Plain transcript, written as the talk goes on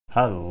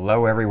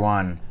Hello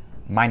everyone,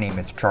 my name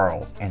is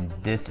Charles and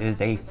this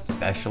is a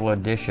special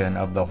edition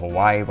of the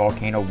Hawaii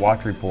Volcano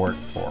Watch Report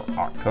for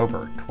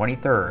October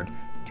 23rd,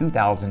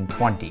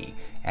 2020,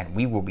 and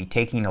we will be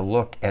taking a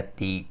look at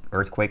the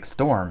earthquake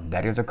storm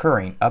that is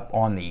occurring up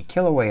on the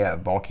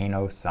Kilauea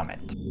Volcano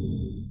summit.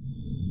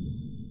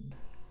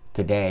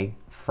 Today,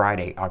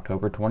 Friday,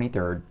 October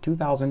 23rd,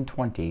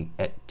 2020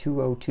 at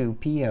 2:02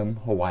 p.m.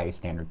 Hawaii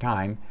Standard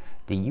Time,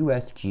 the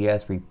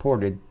USGS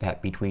reported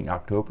that between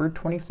October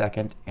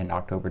 22nd and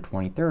October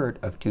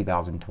 23rd of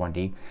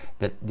 2020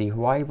 that the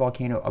Hawaii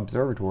Volcano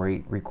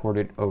Observatory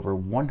recorded over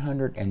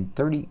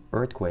 130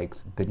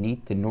 earthquakes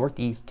beneath the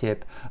northeast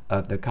tip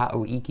of the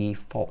Ka'oiki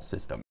fault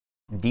system.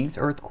 These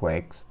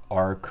earthquakes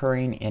are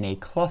occurring in a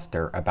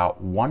cluster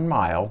about 1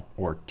 mile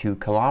or 2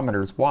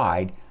 kilometers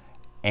wide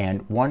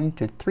and 1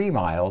 to 3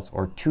 miles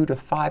or 2 to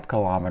 5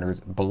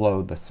 kilometers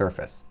below the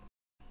surface.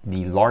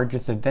 The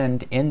largest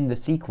event in the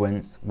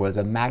sequence was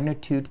a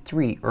magnitude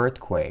 3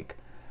 earthquake,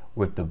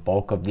 with the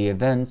bulk of the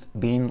events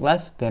being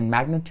less than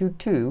magnitude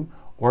 2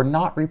 or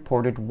not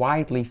reported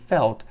widely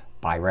felt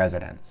by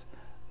residents.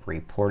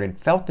 Reported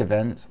felt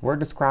events were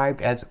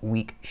described as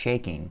weak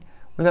shaking,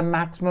 with a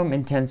maximum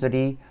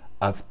intensity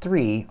of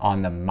 3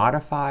 on the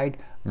modified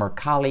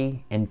Mercalli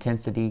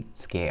intensity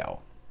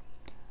scale.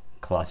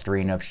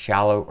 Clustering of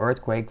shallow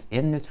earthquakes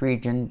in this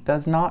region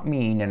does not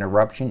mean an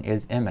eruption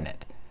is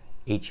imminent.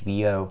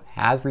 HVO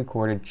has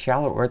recorded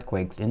shallow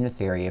earthquakes in this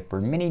area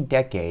for many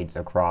decades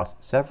across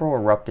several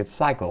eruptive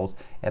cycles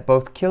at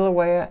both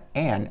Kilauea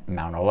and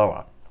Mauna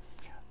Loa.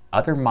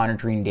 Other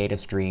monitoring data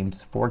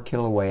streams for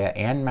Kilauea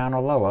and Mauna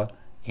Loa,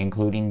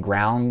 including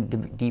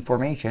ground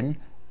deformation,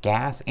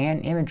 gas,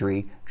 and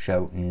imagery,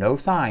 show no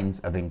signs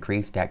of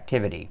increased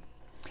activity.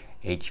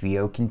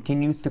 HVO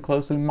continues to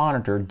closely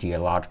monitor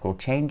geological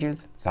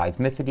changes,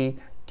 seismicity,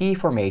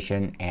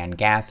 deformation, and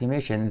gas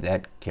emissions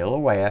at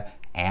Kilauea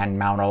and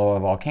Mauna Loa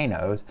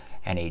volcanoes,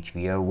 and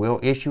HVO will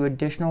issue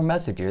additional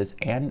messages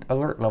and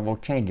alert level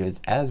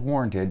changes as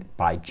warranted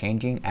by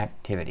changing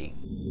activity.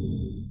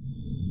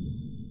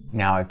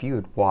 Now, if you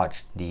had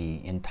watched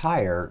the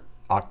entire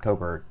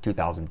October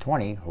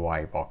 2020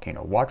 Hawaii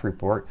Volcano Watch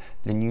Report,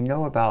 then you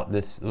know about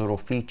this little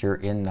feature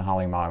in the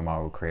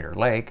Halemaumau crater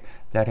lake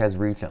that has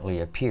recently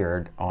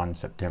appeared on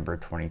September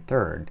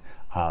 23rd.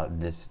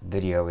 This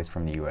video is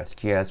from the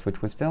USGS,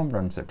 which was filmed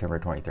on September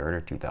 23rd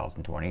of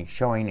 2020,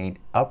 showing an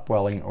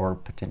upwelling or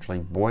potentially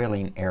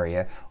boiling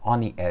area on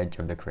the edge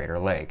of the crater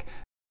lake.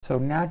 So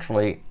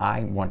naturally,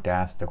 I want to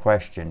ask the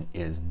question,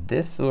 is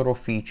this little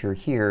feature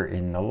here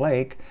in the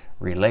lake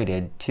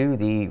related to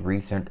the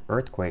recent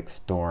earthquake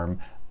storm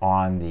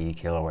on the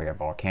Kilauea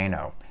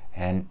volcano?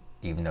 And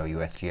even though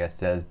USGS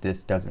says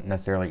this doesn't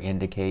necessarily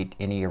indicate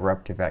any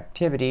eruptive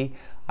activity,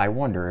 I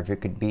wonder if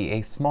it could be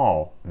a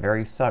small,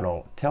 very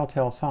subtle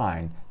telltale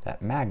sign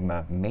that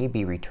magma may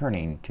be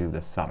returning to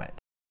the summit.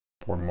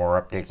 For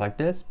more updates like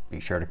this,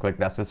 be sure to click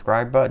that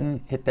subscribe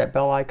button, hit that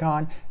bell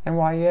icon, and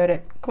while you're at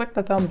it, click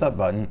the thumbs up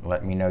button.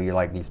 Let me know you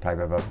like these type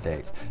of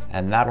updates.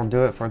 And that'll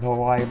do it for the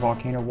Hawaii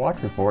Volcano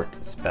Watch Report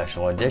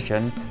Special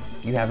Edition.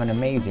 You have an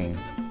amazing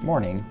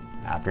morning,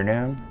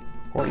 afternoon,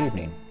 or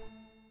evening.